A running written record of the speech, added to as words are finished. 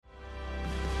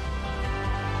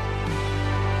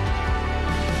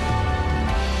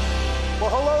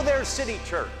City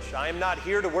Church. I am not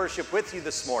here to worship with you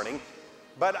this morning,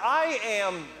 but I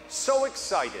am so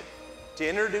excited to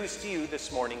introduce to you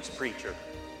this morning's preacher.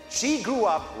 She grew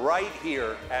up right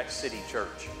here at City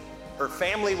Church. Her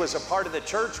family was a part of the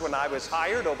church when I was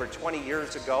hired over 20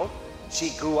 years ago.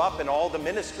 She grew up in all the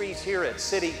ministries here at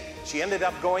City. She ended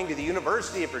up going to the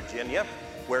University of Virginia,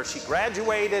 where she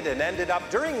graduated and ended up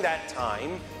during that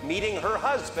time meeting her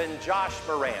husband, Josh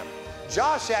Moran.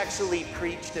 Josh actually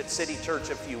preached at City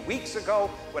Church a few weeks ago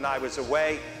when I was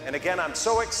away. And again, I'm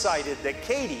so excited that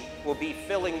Katie will be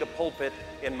filling the pulpit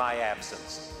in my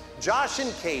absence. Josh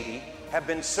and Katie have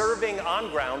been serving on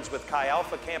grounds with Chi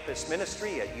Alpha Campus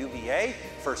Ministry at UVA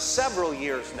for several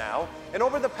years now. And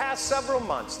over the past several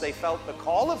months, they felt the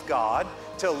call of God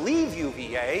to leave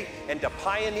UVA and to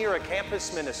pioneer a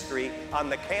campus ministry on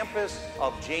the campus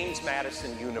of James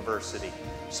Madison University.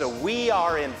 So we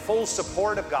are in full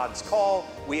support of God's call.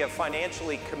 We have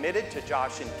financially committed to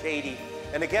Josh and Katie.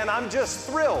 And again, I'm just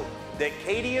thrilled that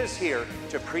Katie is here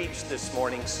to preach this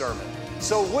morning's sermon.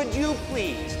 So would you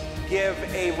please give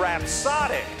a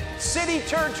rhapsodic City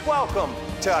Church welcome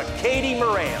to Katie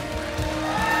Moran.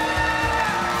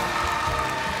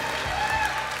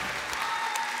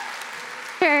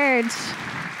 Church.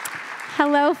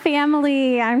 Hello,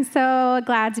 family. I'm so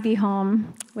glad to be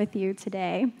home with you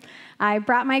today. I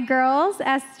brought my girls,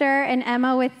 Esther and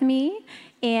Emma, with me,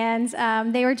 and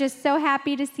they were just so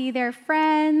happy to see their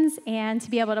friends and to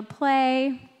be able to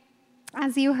play.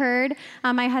 As you heard,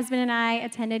 my husband and I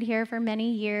attended here for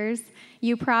many years.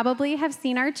 You probably have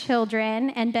seen our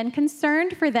children and been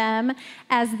concerned for them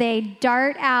as they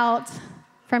dart out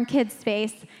from kids'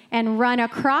 space and run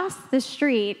across the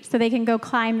street so they can go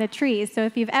climb the trees. So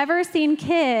if you've ever seen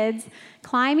kids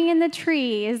climbing in the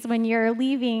trees when you're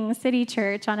leaving City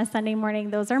Church on a Sunday morning,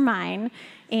 those are mine,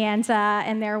 and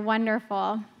they're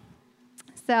wonderful.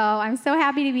 So I'm so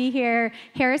happy to be here.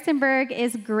 Harrisonburg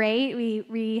is great.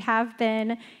 We have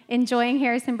been enjoying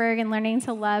Harrisonburg and learning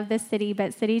to love the city,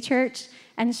 but City Church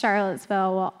and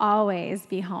Charlottesville will always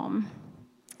be home.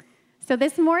 So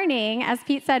this morning, as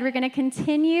Pete said, we're going to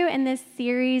continue in this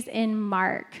series in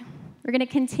Mark. We're going to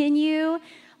continue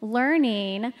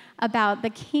learning about the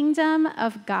kingdom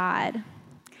of God.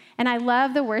 And I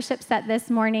love the worship set this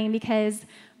morning because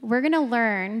we're going to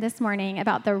learn this morning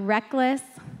about the reckless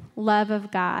love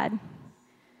of God.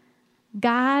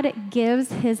 God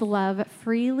gives his love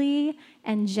freely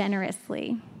and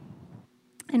generously.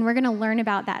 And we're going to learn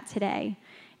about that today.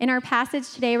 In our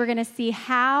passage today, we're going to see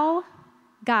how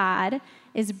God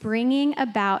is bringing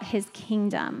about his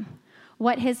kingdom,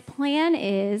 what his plan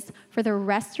is for the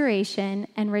restoration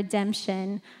and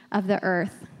redemption of the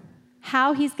earth,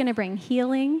 how he's going to bring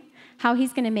healing, how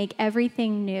he's going to make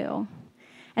everything new.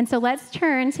 And so let's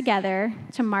turn together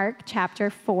to Mark chapter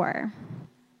 4.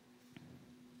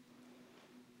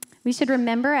 We should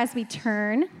remember as we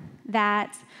turn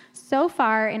that so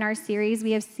far in our series,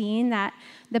 we have seen that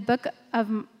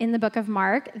in the book of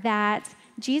Mark that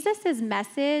Jesus'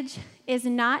 message is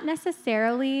not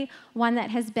necessarily one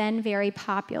that has been very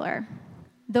popular.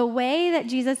 The way that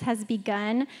Jesus has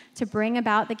begun to bring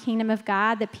about the kingdom of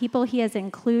God, the people he has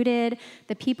included,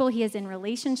 the people he is in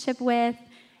relationship with,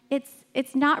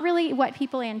 it's not really what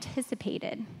people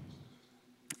anticipated.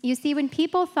 You see, when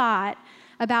people thought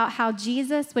about how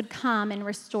Jesus would come and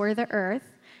restore the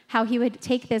earth, how he would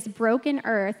take this broken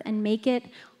earth and make it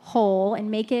whole and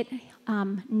make it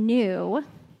new,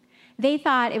 they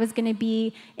thought it was going to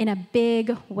be in a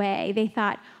big way. They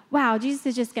thought, wow, Jesus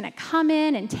is just going to come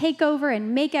in and take over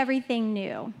and make everything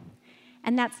new.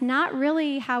 And that's not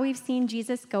really how we've seen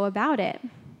Jesus go about it.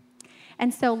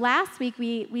 And so last week,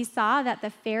 we saw that the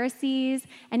Pharisees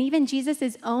and even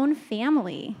Jesus' own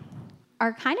family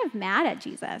are kind of mad at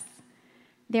Jesus.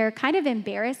 They're kind of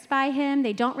embarrassed by him.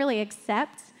 They don't really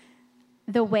accept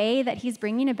the way that he's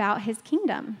bringing about his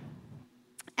kingdom.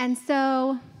 And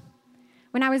so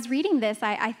when I was reading this,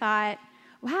 I thought,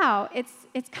 wow,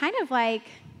 it's kind of like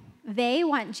they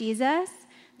want Jesus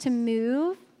to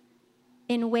move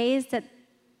in ways that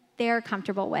they're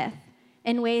comfortable with,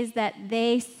 in ways that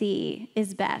they see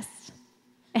is best.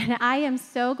 And I am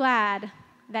so glad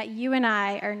that you and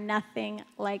I are nothing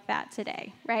like that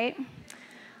today, right?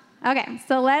 Okay,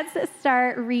 so let's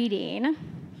start reading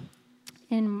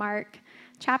in Mark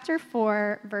chapter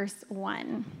 4, verse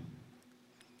 1.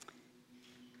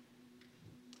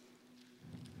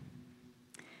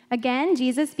 Again,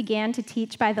 Jesus began to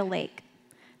teach by the lake.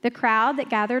 The crowd that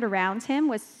gathered around him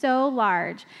was so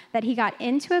large that he got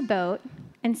into a boat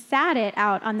and sat it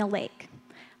out on the lake.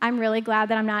 I'm really glad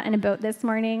that I'm not in a boat this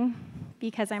morning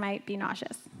because I might be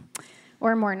nauseous,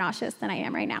 or more nauseous than I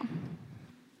am right now.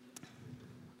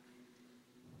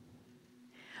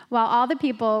 while all the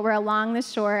people were along the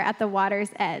shore at the water's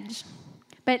edge.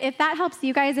 But if that helps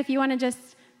you guys, if you want to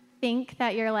just think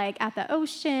that you're like at the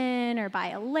ocean or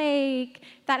by a lake,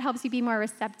 that helps you be more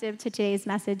receptive to today's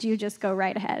message, you just go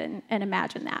right ahead and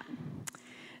imagine that.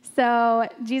 So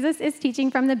Jesus is teaching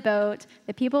from the boat.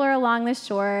 The people are along the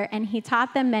shore, and he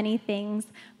taught them many things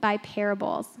by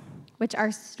parables, which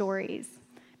are stories,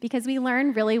 because we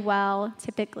learn really well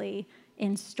typically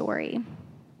in story.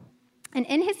 And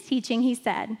in his teaching, he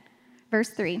said, verse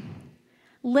 3,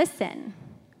 "Listen,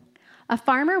 a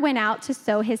farmer went out to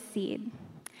sow his seed.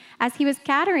 As he was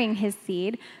scattering his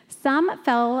seed, some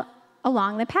fell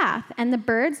along the path, and the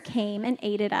birds came and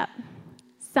ate it up.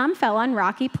 Some fell on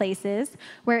rocky places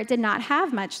where it did not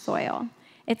have much soil.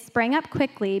 It sprang up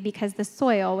quickly because the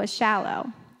soil was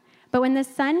shallow. But when the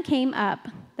sun came up,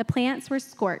 the plants were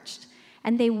scorched,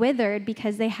 and they withered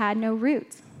because they had no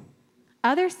roots.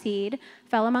 Other seed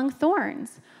fell among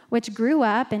thorns, which grew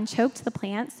up and choked the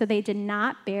plants so they did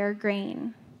not bear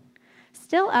grain.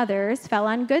 Still others fell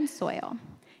on good soil.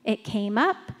 It came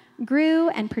up, grew,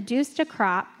 and produced a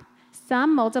crop,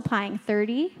 some multiplying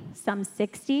 30, some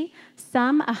 60,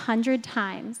 some 100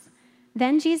 times.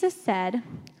 Then Jesus said,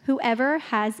 'Whoever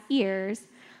has ears,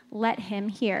 let him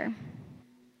hear.'"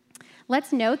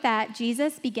 Let's note that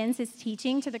Jesus begins his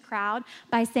teaching to the crowd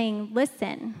by saying,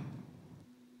 "Listen."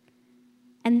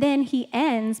 And then he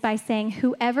ends by saying,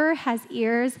 "Whoever has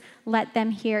ears, let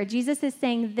them hear." Jesus is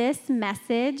saying this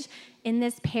message in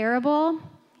this parable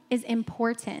is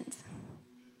important.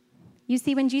 You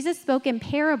see, when Jesus spoke in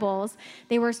parables,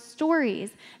 they were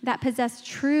stories that possessed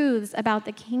truths about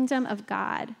the kingdom of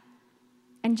God.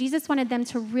 And Jesus wanted them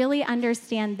to really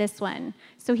understand this one.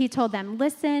 So he told them,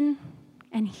 "Listen,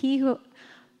 and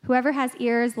whoever has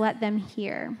ears, let them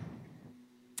hear."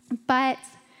 But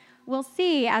we'll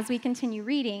see as we continue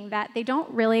reading that they don't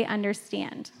really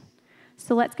understand.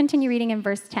 So let's continue reading in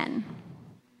verse 10.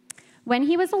 When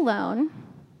he was alone,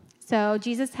 so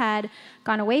Jesus had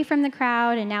gone away from the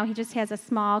crowd, and now he just has a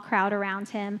small crowd around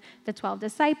him, the 12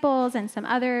 disciples and some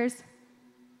others.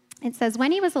 It says,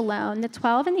 when he was alone, the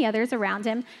 12 and the others around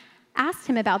him asked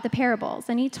him about the parables,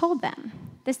 and he told them,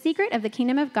 "The secret of the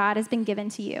kingdom of God has been given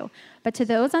to you, but to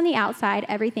those on the outside,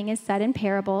 everything is said in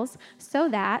parables, so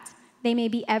that they may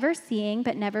be ever seeing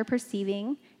but never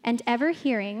perceiving, and ever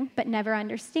hearing but never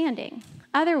understanding.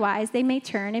 Otherwise, they may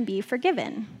turn and be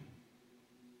forgiven."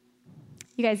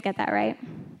 You guys get that, right?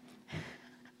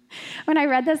 When I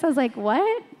read this, I was like,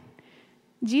 what?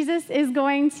 Jesus is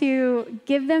going to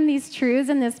give them these truths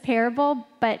in this parable,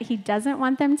 but he doesn't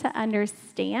want them to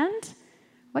understand?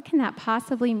 What can that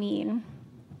possibly mean?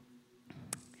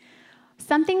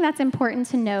 Something that's important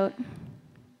to note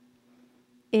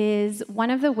is one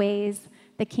of the ways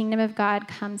the kingdom of God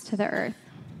comes to the earth,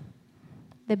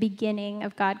 the beginning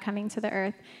of God coming to the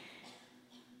earth.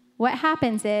 What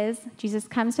happens is Jesus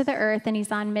comes to the earth and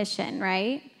he's on mission,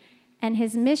 right? And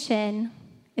his mission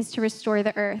is to restore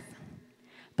the earth.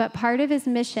 But part of his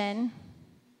mission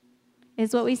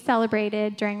is what we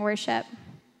celebrated during worship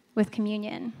with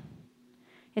communion.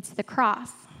 It's the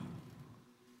cross.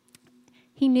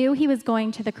 He knew he was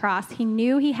going to the cross. He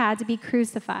knew he had to be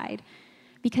crucified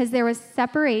because there was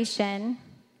separation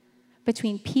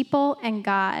between people and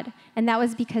God, and that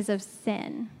was because of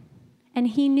sin. And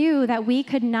he knew that we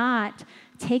could not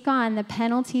take on the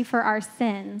penalty for our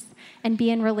sins and be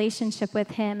in relationship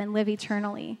with him and live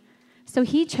eternally. So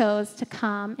he chose to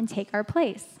come and take our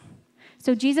place.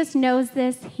 So Jesus knows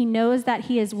this. He knows that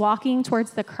he is walking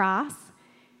towards the cross.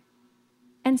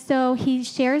 And so he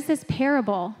shares this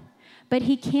parable, but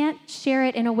he can't share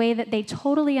it in a way that they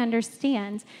totally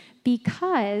understand,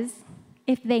 because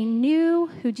if they knew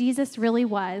who Jesus really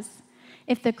was,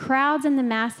 if the crowds and the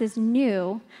masses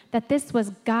knew that this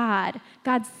was God,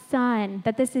 God's Son,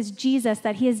 that this is Jesus,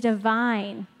 that he is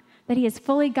divine, that he is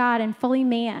fully God and fully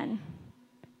man,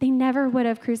 they never would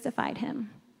have crucified him.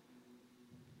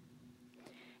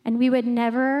 And we would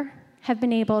never have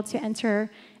been able to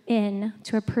enter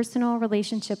into a personal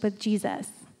relationship with Jesus.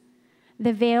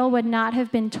 The veil would not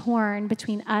have been torn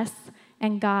between us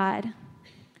and God.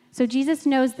 So Jesus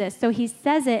knows this. So he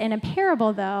says it in a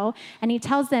parable, though, and he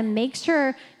tells them, make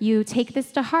sure you take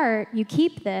this to heart, you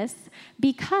keep this,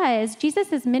 because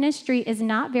Jesus' ministry is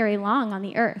not very long on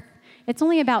the earth. It's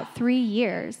only about 3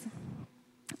 years.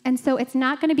 And so it's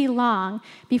not going to be long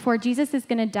before Jesus is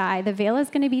going to die. The veil is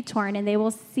going to be torn, and they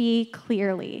will see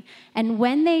clearly. And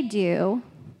when they do,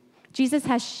 Jesus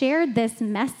has shared this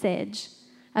message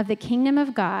of the kingdom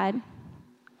of God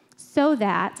so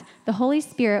that the Holy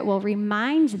Spirit will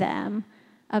remind them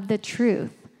of the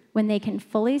truth when they can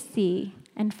fully see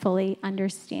and fully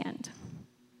understand.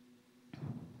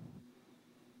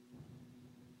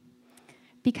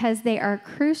 because they are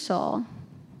crucial.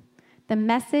 The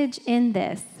message in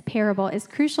this parable is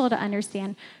crucial to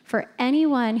understand for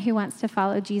anyone who wants to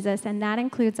follow Jesus, and that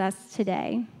includes us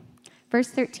today. Verse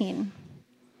 13.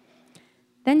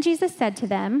 Then Jesus said to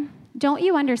them, "Don't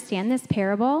you understand this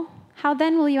parable? How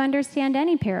then will you understand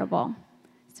any parable?"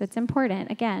 So it's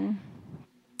important. Again,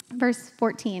 verse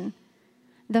 14.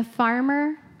 The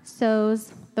farmer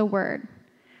sows the word.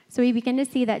 So we begin to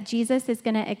see that Jesus is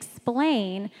going to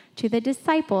explain to the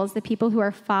disciples, the people who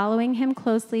are following him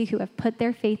closely, who have put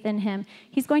their faith in him,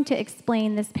 he's going to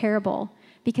explain this parable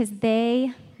because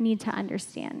they need to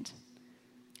understand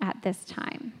at this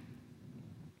time.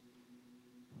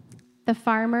 The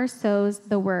farmer sows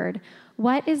the word.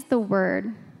 What is the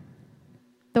word?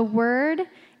 The word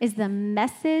is the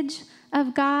message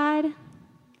of God,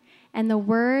 and the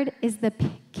word is the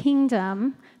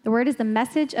kingdom. The word is the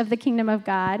message of the kingdom of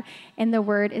God, and the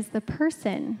word is the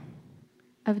person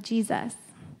of Jesus.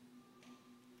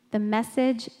 The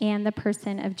message and the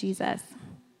person of Jesus.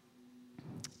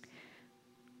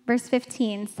 Verse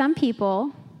 15, some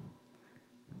people,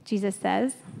 Jesus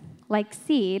says, like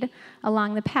seed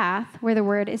along the path where the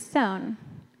word is sown.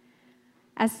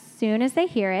 As soon as they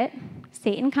hear it,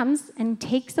 Satan comes and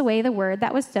takes away the word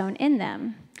that was sown in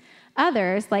them.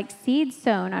 Others, like seed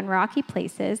sown on rocky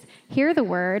places, hear the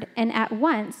word and at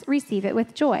once receive it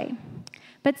with joy.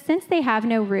 But since they have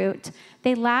no root,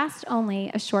 they last only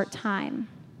a short time.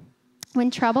 When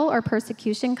trouble or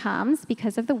persecution comes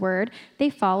because of the word, they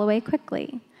fall away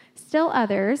quickly. Still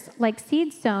others, like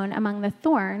seed sown among the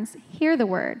thorns, hear the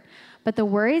word. But the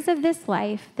worries of this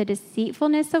life, the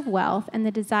deceitfulness of wealth, and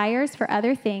the desires for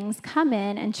other things come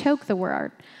in and choke the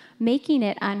word, making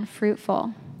it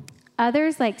unfruitful.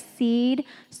 Others, like seed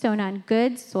sown on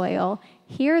good soil,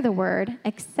 hear the word,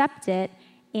 accept it,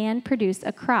 and produce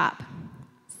a crop.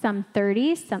 Some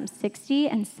 30, some 60,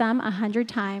 and some 100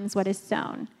 times what is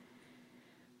sown.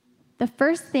 The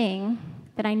first thing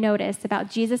that I noticed about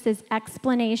Jesus'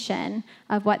 explanation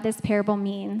of what this parable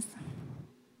means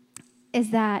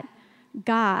is that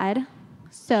God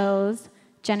sows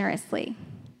generously.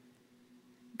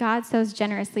 God sows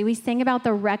generously. We sing about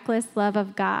the reckless love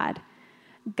of God.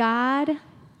 God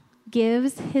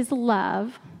gives his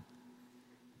love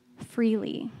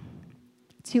freely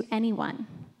to anyone.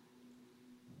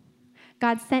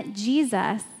 God sent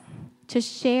Jesus to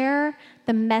share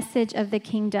the message of the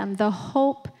kingdom, the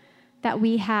hope that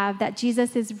we have, that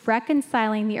Jesus is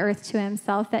reconciling the earth to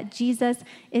himself, that Jesus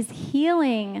is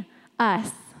healing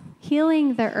us,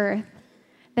 healing the earth,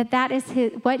 that is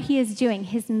what he is doing,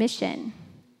 his mission.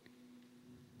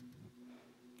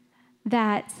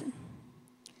 That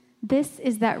this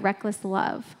is that reckless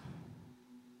love.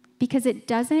 Because it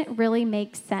doesn't really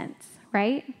make sense,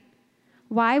 right?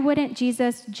 Why wouldn't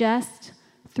Jesus just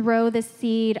throw the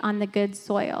seed on the good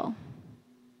soil?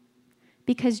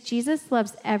 Because Jesus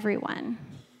loves everyone.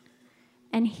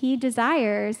 And he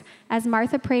desires, as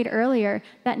Martha prayed earlier,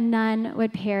 that none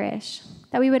would perish,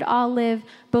 that we would all live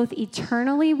both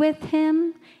eternally with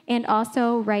him and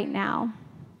also right now.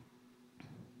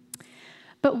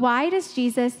 But why does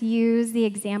Jesus use the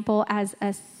example as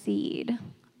a seed,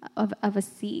 of a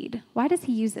seed? Why does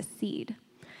he use a seed?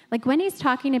 Like when he's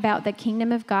talking about the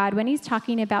kingdom of God, when he's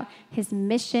talking about his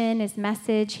mission, his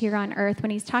message here on earth, when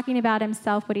he's talking about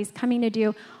himself, what he's coming to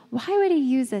do, why would he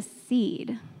use a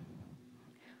seed?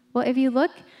 Well, if you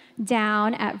look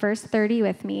down at verse 30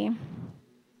 with me,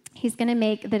 he's going to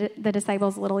make the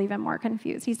disciples a little even more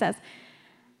confused. He says,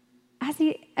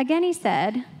 he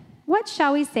said, "What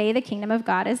shall we say the kingdom of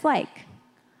God is like?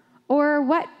 Or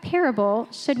what parable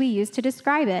should we use to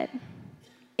describe it?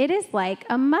 It is like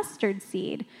a mustard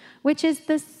seed, which is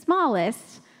the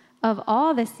smallest of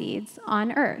all the seeds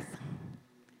on earth."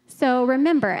 So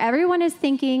remember, everyone is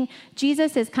thinking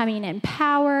Jesus is coming in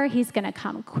power. He's going to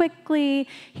come quickly.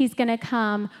 He's going to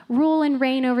come rule and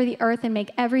reign over the earth and make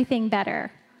everything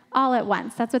better all at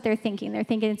once. That's what they're thinking. They're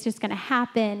thinking it's just going to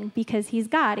happen because he's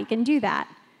God. He can do that.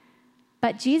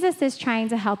 But Jesus is trying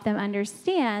to help them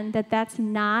understand that that's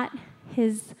not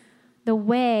the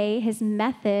way, his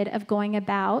method of going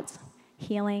about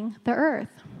healing the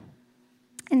earth.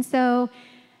 And so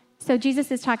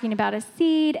Jesus is talking about a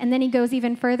seed, and then he goes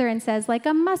even further and says, like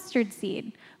a mustard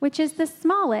seed, which is the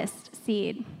smallest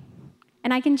seed.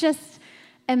 And I can just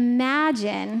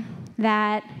imagine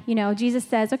that, Jesus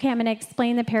says, okay, I'm going to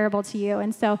explain the parable to you.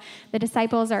 And so the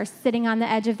disciples are sitting on the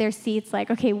edge of their seats like,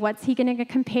 okay, what's he going to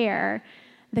compare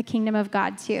the kingdom of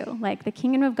God to? Like, the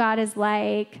kingdom of God is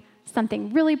like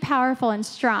something really powerful and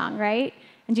strong, right?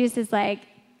 And Jesus is like,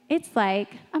 it's like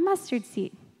a mustard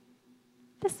seed,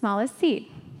 the smallest seed.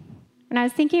 When I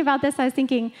was thinking about this, I was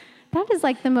thinking, that is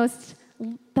like the most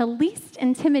the least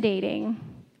intimidating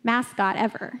mascot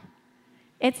ever.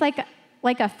 It's like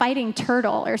a fighting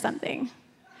turtle or something,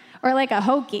 or like a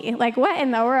Hokie. Like, what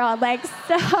in the world? Like,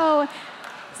 so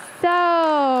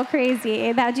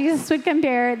crazy that Jesus would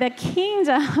compare the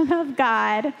kingdom of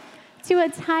God to a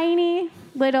tiny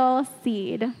little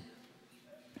seed.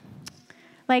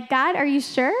 Like, God, are you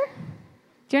sure?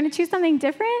 Do you want to choose something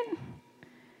different?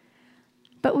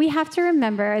 But we have to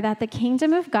remember that the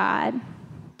kingdom of God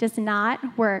does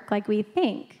not work like we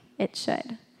think it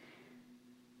should.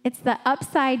 It's the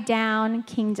upside down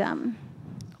kingdom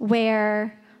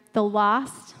where the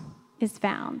lost is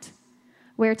found,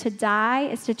 where to die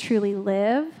is to truly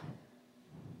live,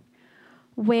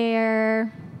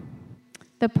 where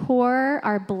the poor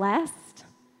are blessed,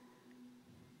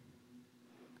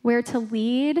 where to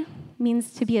lead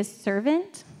means to be a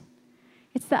servant.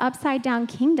 It's the upside down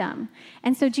kingdom.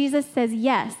 And so Jesus says,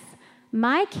 yes,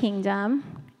 my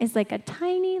kingdom is like a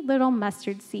tiny little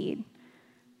mustard seed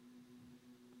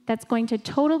that's going to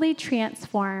totally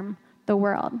transform the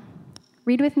world.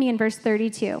 Read with me in verse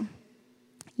 32.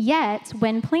 Yet,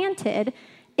 when planted,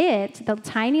 it, the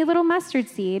tiny little mustard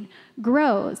seed,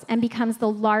 grows and becomes the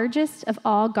largest of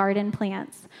all garden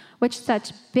plants, with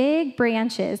such big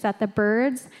branches that the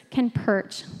birds can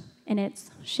perch in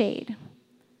its shade.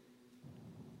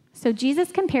 So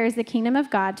Jesus compares the kingdom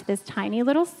of God to this tiny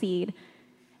little seed,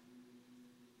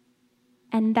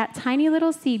 and that tiny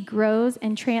little seed grows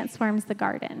and transforms the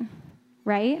garden,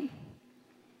 right?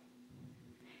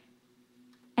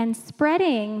 And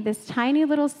spreading this tiny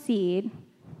little seed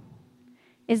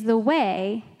is the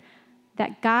way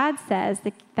that God says,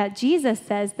 that Jesus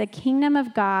says the kingdom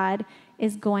of God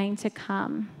is going to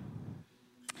come.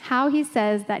 How he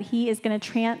says that he is going to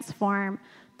transform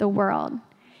the world.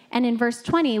 And in verse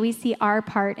 20, we see our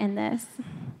part in this.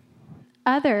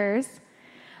 Others,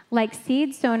 like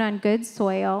seed sown on good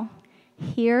soil,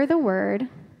 hear the word,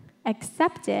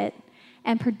 accept it,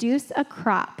 and produce a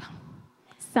crop,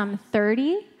 some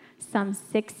 30, some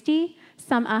 60,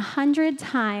 some 100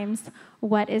 times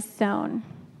what is sown.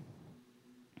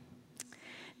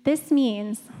 This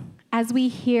means as we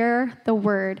hear the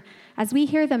word, as we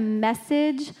hear the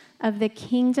message of the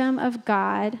kingdom of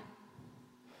God,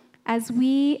 as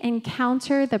we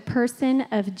encounter the person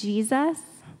of Jesus,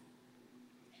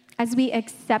 as we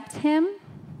accept him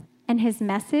and his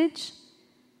message,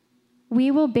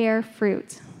 we will bear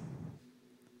fruit.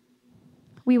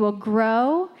 We will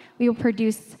grow. We will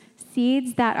produce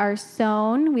seeds that are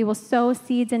sown. We will sow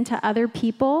seeds into other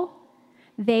people.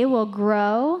 They will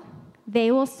grow.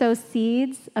 They will sow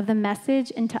seeds of the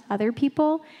message into other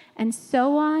people, and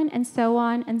so on and so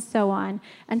on and so on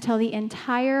until the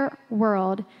entire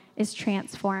world is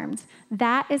transformed.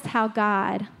 That is how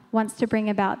God wants to bring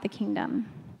about the kingdom.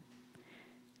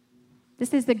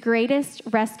 This is the greatest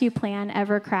rescue plan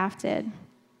ever crafted.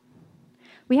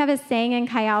 We have a saying in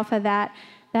Chi Alpha that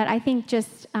I think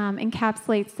just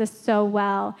encapsulates this so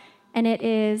well, and it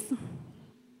is,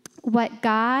 what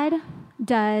God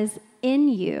does in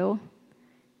you,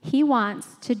 he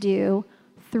wants to do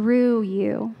through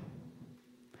you.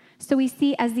 So we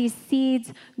see as these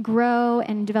seeds grow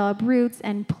and develop roots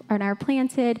and are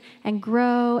planted and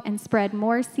grow and spread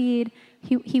more seed,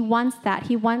 he wants that.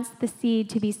 He wants the seed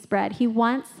to be spread. He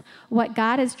wants what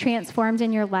God has transformed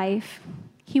in your life.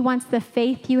 He wants the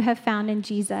faith you have found in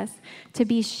Jesus to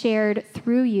be shared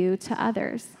through you to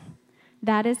others.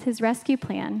 That is his rescue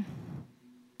plan.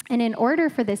 And in order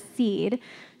for this seed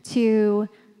to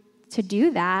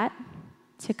do that,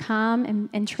 to come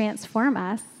and transform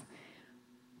us,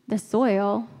 the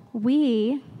soil,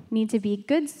 we need to be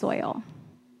good soil.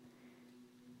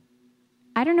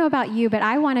 I don't know about you, but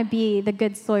I want to be the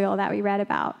good soil that we read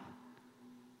about.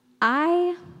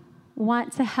 I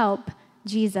want to help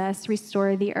Jesus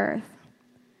restore the earth.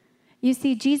 You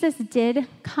see, Jesus did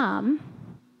come,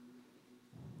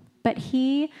 but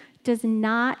he does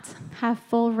not have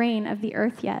full reign of the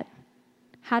earth yet.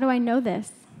 How do I know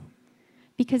this?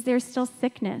 Because there's still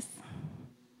sickness.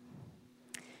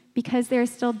 Because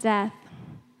there's still death.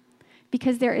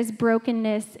 Because there is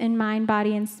brokenness in mind,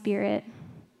 body, and spirit.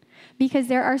 Because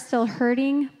there are still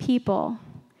hurting people.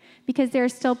 Because there are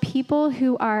still people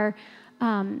who are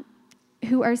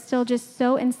still just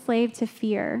so enslaved to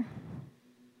fear.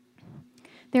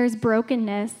 There's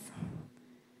brokenness.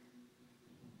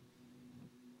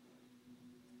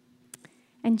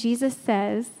 And Jesus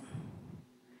says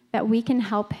that we can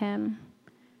help him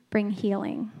bring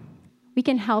healing. We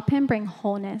can help him bring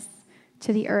wholeness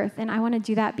to the earth. And I want to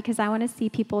do that because I want to see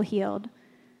people healed.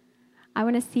 I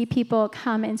want to see people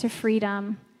come into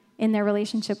freedom in their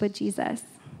relationship with Jesus.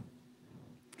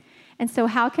 And so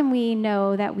how can we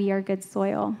know that we are good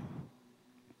soil?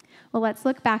 Well, let's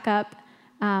look back up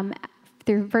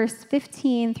through verse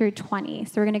 15 through 20.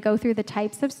 So we're going to go through the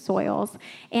types of soils.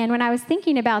 And when I was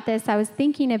thinking about this, I was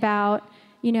thinking about,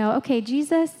 okay,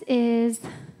 Jesus is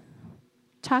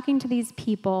talking to these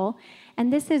people,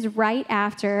 and this is right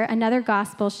after another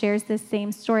gospel shares this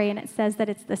same story, and it says that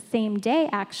it's the same day,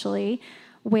 actually,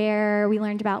 where we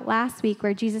learned about last week,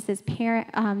 where Jesus'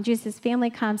 family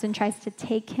comes and tries to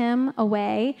take him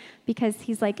away because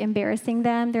he's, embarrassing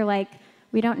them. They're like,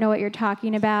 we don't know what you're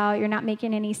talking about. You're not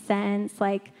making any sense.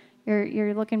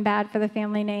 You're looking bad for the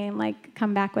family name.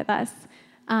 Come back with us.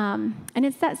 And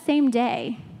it's that same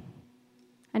day,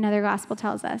 another gospel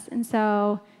tells us. And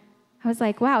so I was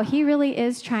like, wow, he really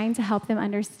is trying to help them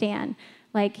understand.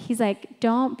 He's like,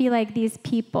 don't be like these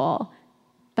people,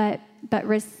 but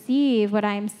receive what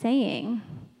I'm saying.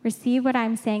 Receive what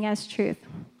I'm saying as truth.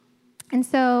 And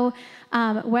so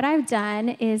what I've done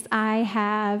is I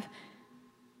have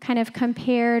kind of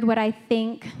compared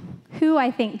who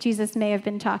I think Jesus may have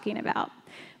been talking about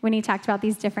when he talked about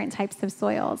these different types of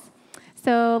soils.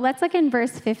 So let's look in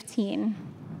verse 15.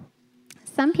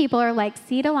 Some people are like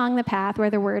seed along the path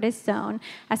where the word is sown.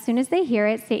 As soon as they hear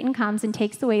it, Satan comes and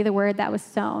takes away the word that was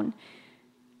sown.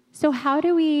 So how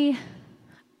do we,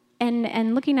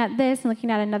 and looking at this and looking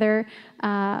at another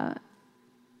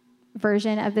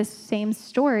version of this same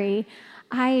story,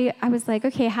 I was like,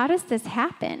 okay, how does this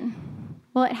happen?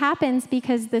 Well, it happens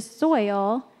because the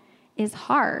soil is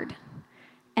hard,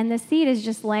 and the seed is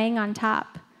just laying on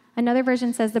top. Another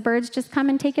version says the birds just come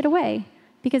and take it away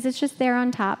because it's just there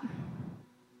on top.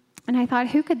 And I thought,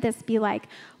 who could this be like?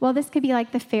 Well, this could be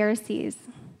like the Pharisees,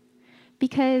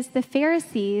 because the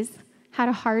Pharisees had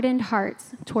a hardened heart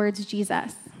towards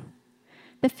Jesus.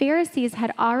 The Pharisees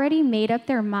had already made up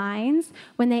their minds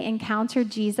when they encountered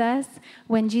Jesus,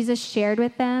 when Jesus shared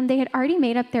with them. They had already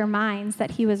made up their minds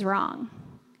that he was wrong.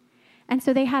 And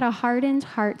so they had a hardened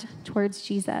heart towards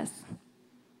Jesus.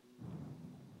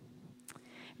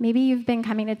 Maybe you've been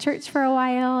coming to church for a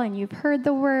while and you've heard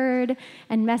the word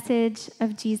and message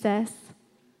of Jesus,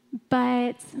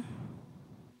 but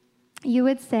you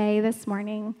would say this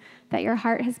morning that your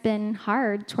heart has been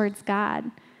hard towards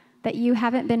God, that you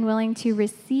haven't been willing to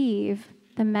receive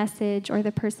the message or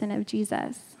the person of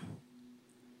Jesus.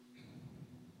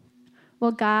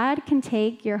 Well, God can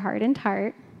take your hardened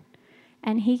heart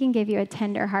and he can give you a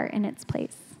tender heart in its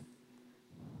place.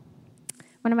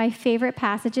 One of my favorite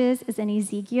passages is in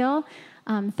Ezekiel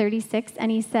 36,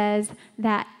 and he says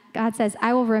that God says,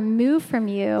 I will remove from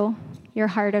you your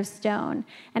heart of stone,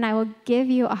 and I will give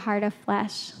you a heart of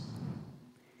flesh.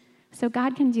 So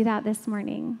God can do that this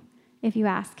morning if you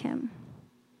ask him.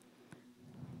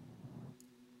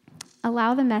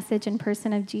 Allow the message and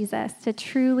person of Jesus to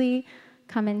truly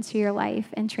come into your life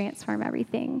and transform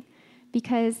everything,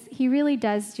 because he really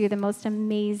does do the most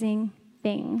amazing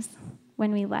things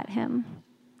when we let him.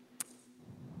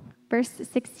 Verse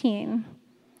 16,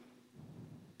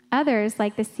 others,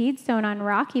 like the seed sown on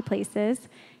rocky places,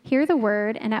 hear the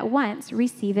word and at once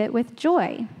receive it with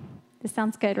joy. This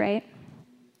sounds good, right?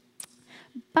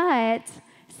 But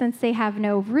since they have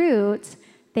no root,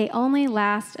 they only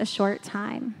last a short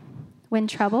time. When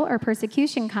trouble or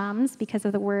persecution comes because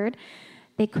of the word,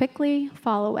 they quickly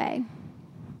fall away.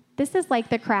 This is like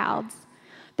the crowds.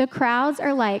 The crowds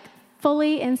are like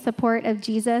fully in support of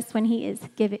Jesus when he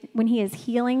is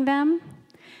healing them.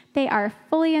 They are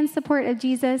fully in support of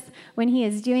Jesus when he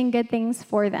is doing good things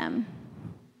for them.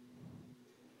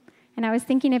 And I was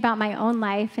thinking about my own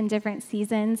life in different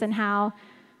seasons and how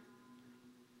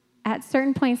at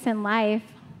certain points in life,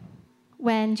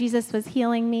 when Jesus was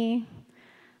healing me,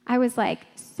 I was like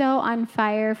so on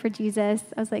fire for Jesus.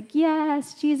 I was like,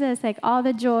 yes, Jesus, like all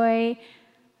the joy.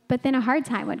 But then a hard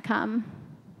time would come.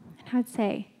 And I would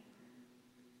say,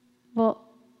 well,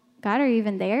 God, are you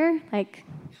even there? Like,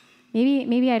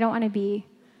 maybe I don't want to be,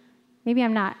 maybe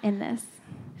I'm not in this.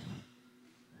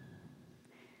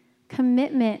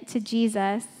 Commitment to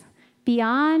Jesus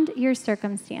beyond your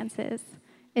circumstances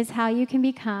is how you can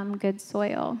become good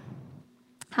soil,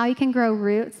 how you can grow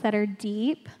roots that are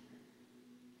deep,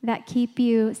 that keep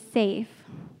you safe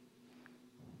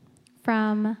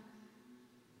from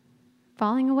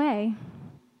falling away.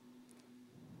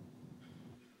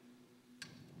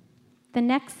 The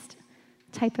next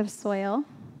type of soil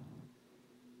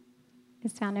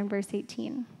is found in verse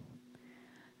 18.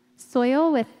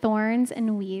 Soil with thorns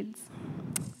and weeds.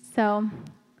 So,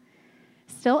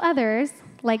 still others,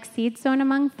 like seed sown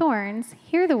among thorns,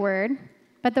 hear the word,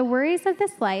 but the worries of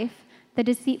this life, the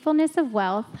deceitfulness of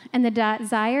wealth, and the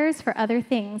desires for other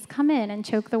things come in and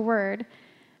choke the word,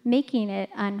 making it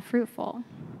unfruitful.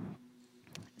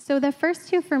 So the first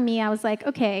two for me, I was like,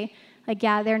 okay, like,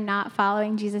 yeah, they're not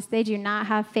following Jesus. They do not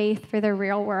have faith for the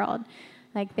real world.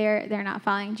 Like, they're not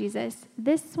following Jesus.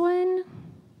 This one,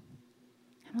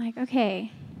 I'm like,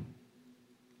 okay,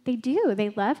 they do. They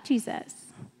love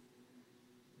Jesus.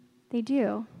 They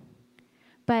do.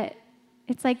 But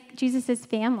it's like Jesus'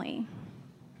 family.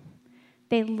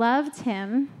 They loved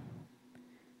him,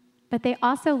 but they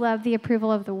also loved the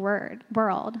approval of the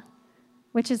world,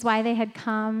 which is why they had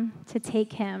come to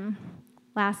take him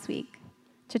last week,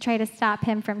 to try to stop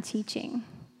him from teaching,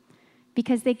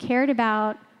 because they cared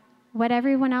about what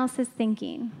everyone else is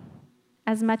thinking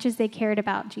as much as they cared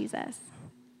about Jesus.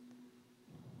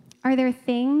 Are there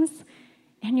things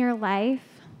in your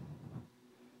life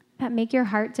that make your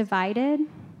heart divided,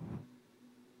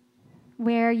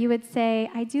 where you would say,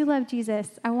 I do love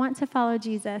Jesus, I want to follow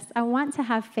Jesus, I want to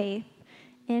have faith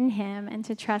in him and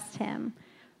to trust him,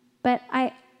 but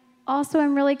I also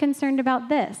am really concerned about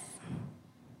this?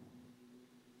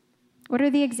 What are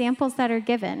the examples that are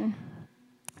given?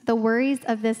 The worries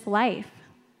of this life.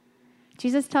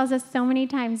 Jesus tells us so many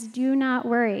times, do not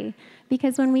worry,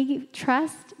 because when we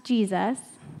trust Jesus,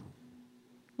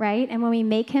 right, and when we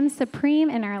make him supreme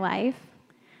in our life,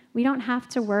 we don't have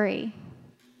to worry,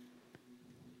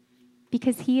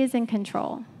 because he is in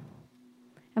control,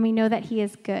 and we know that he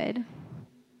is good.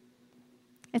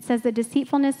 It says the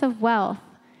deceitfulness of wealth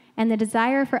and the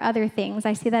desire for other things,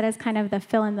 I see that as kind of the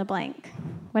fill in the blank,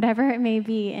 whatever it may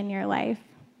be in your life.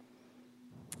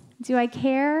 Do I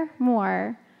care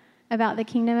more about the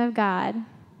kingdom of God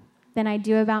than I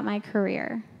do about my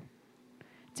career?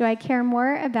 Do I care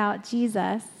more about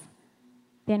Jesus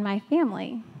than my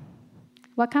family?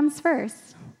 What comes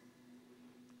first?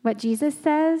 What Jesus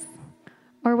says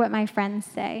or what my friends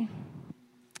say?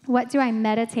 What do I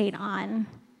meditate on?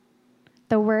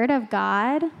 The word of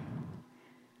God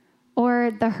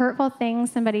or the hurtful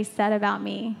things somebody said about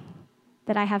me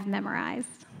that I have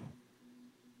memorized?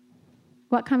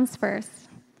 What comes first?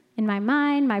 In my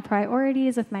mind, my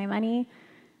priorities, with my money?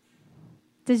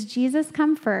 Does Jesus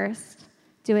come first?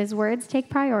 Do his words take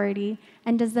priority?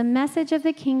 And does the message of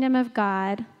the kingdom of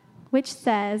God, which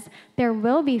says there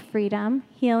will be freedom,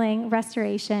 healing,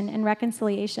 restoration, and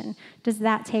reconciliation, does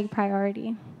that take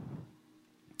priority?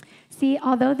 See,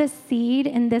 although the seed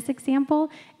in this example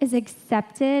is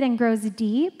accepted and grows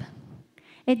deep,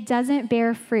 it doesn't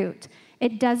bear fruit.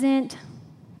 It doesn't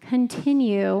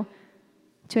continue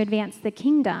to advance the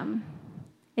kingdom.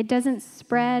 It doesn't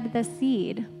spread the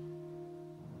seed.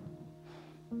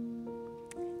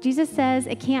 Jesus says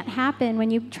it can't happen when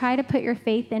you try to put your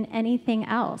faith in anything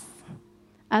else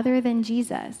other than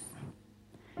Jesus.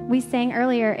 We sang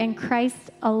earlier, in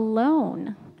Christ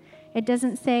alone. It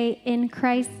doesn't say in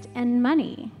Christ and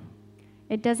money.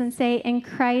 It doesn't say in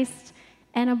Christ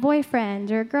and a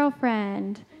boyfriend or a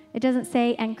girlfriend. It doesn't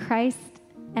say in Christ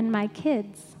and my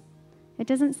kids. It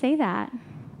doesn't say that.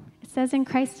 It says in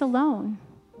Christ alone.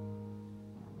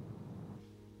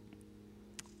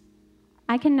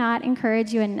 I cannot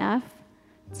encourage you enough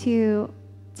to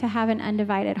have an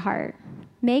undivided heart.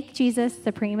 Make Jesus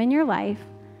supreme in your life,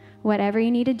 whatever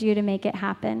you need to do to make it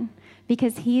happen,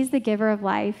 because he's the giver of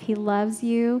life. He loves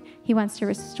you. He wants to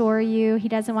restore you. He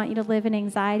doesn't want you to live in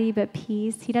anxiety but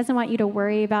peace. He doesn't want you to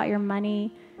worry about your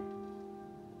money.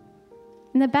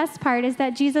 And the best part is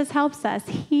that Jesus helps us.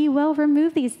 He will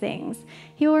remove these things.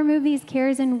 He will remove these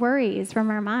cares and worries from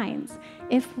our minds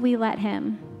if we let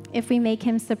him, if we make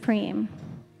him supreme.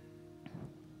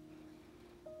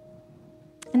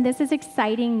 And this is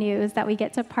exciting news, that we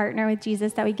get to partner with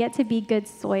Jesus, that we get to be good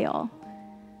soil,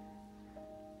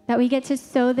 that we get to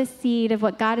sow the seed of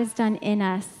what God has done in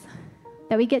us,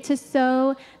 that we get to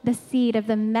sow the seed of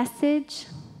the message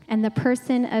and the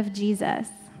person of Jesus.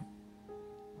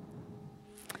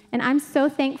 And I'm so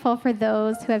thankful for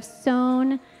those who have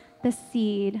sown the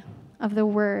seed of the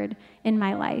word in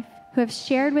my life, who have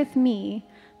shared with me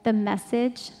the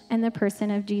message and the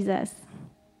person of Jesus.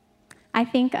 I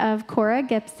think of Cora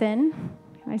Gibson,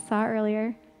 who I saw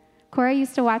earlier. Cora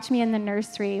used to watch me in the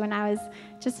nursery when I was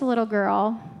just a little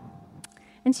girl,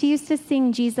 and she used to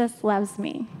sing "Jesus Loves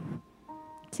Me"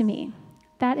 to me.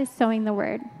 That is sowing the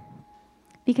word,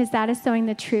 because that is sowing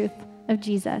the truth of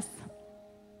Jesus.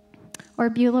 Or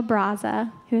Beulah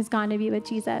Braza, who has gone to be with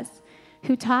Jesus,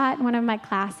 who taught one of my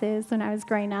classes when I was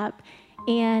growing up,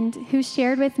 and who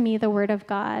shared with me the word of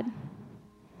God.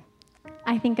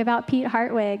 I think about Pete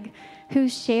Hartwig, who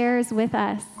shares with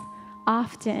us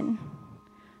often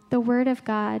the word of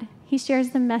God. He shares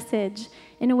the message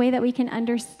in a way that we can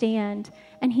understand,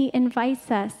 and he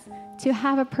invites us to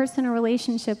have a personal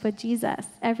relationship with Jesus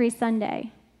every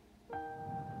Sunday.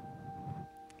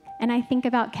 And I think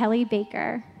about Kelly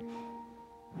Baker,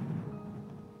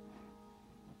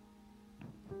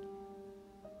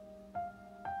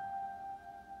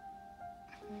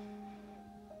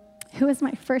 who was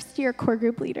my first year core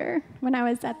group leader when I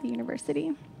was at the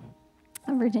University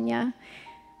of Virginia,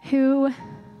 who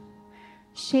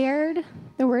shared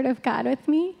the Word of God with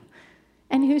me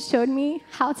and who showed me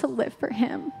how to live for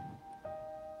Him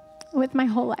with my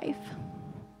whole life.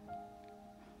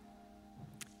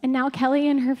 And now Kelly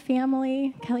and her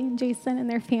family, Kelly and Jason and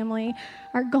their family,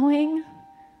 are going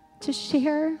to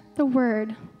share the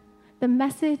Word, the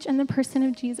message and the person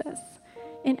of Jesus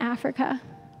in Africa.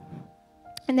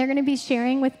 And they're going to be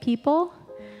sharing with people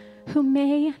who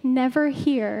may never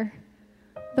hear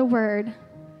the Word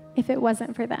if it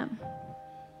wasn't for them.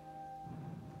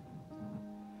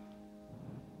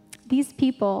 These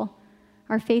people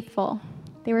are faithful.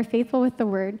 They were faithful with the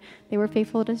Word. They were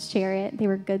faithful to share it. They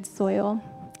were good soil.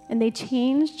 And they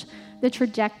changed the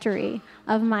trajectory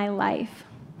of my life.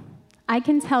 I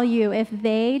can tell you, if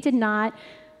they did not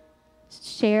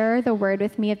share the Word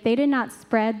with me, if they did not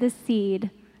spread the seed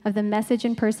of the message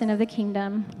and person of the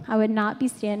kingdom, I would not be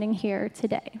standing here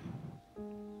today.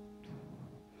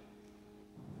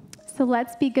 So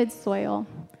let's be good soil.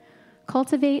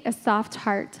 Cultivate a soft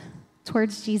heart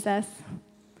towards Jesus.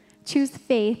 Choose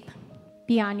faith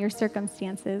beyond your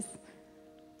circumstances.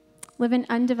 Live an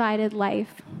undivided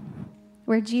life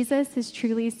where Jesus is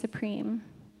truly supreme.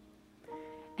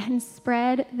 And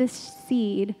spread this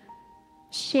seed.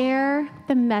 Share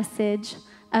the message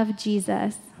of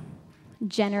Jesus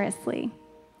generously,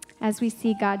 as we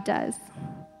see God does.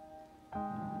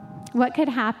 What could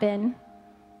happen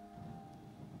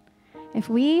if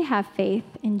we have faith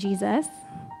in Jesus?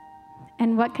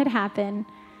 And what could happen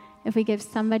if we give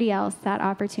somebody else that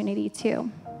opportunity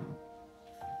too?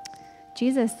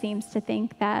 Jesus seems to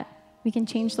think that we can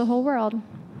change the whole world.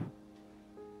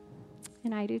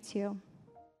 And I do too.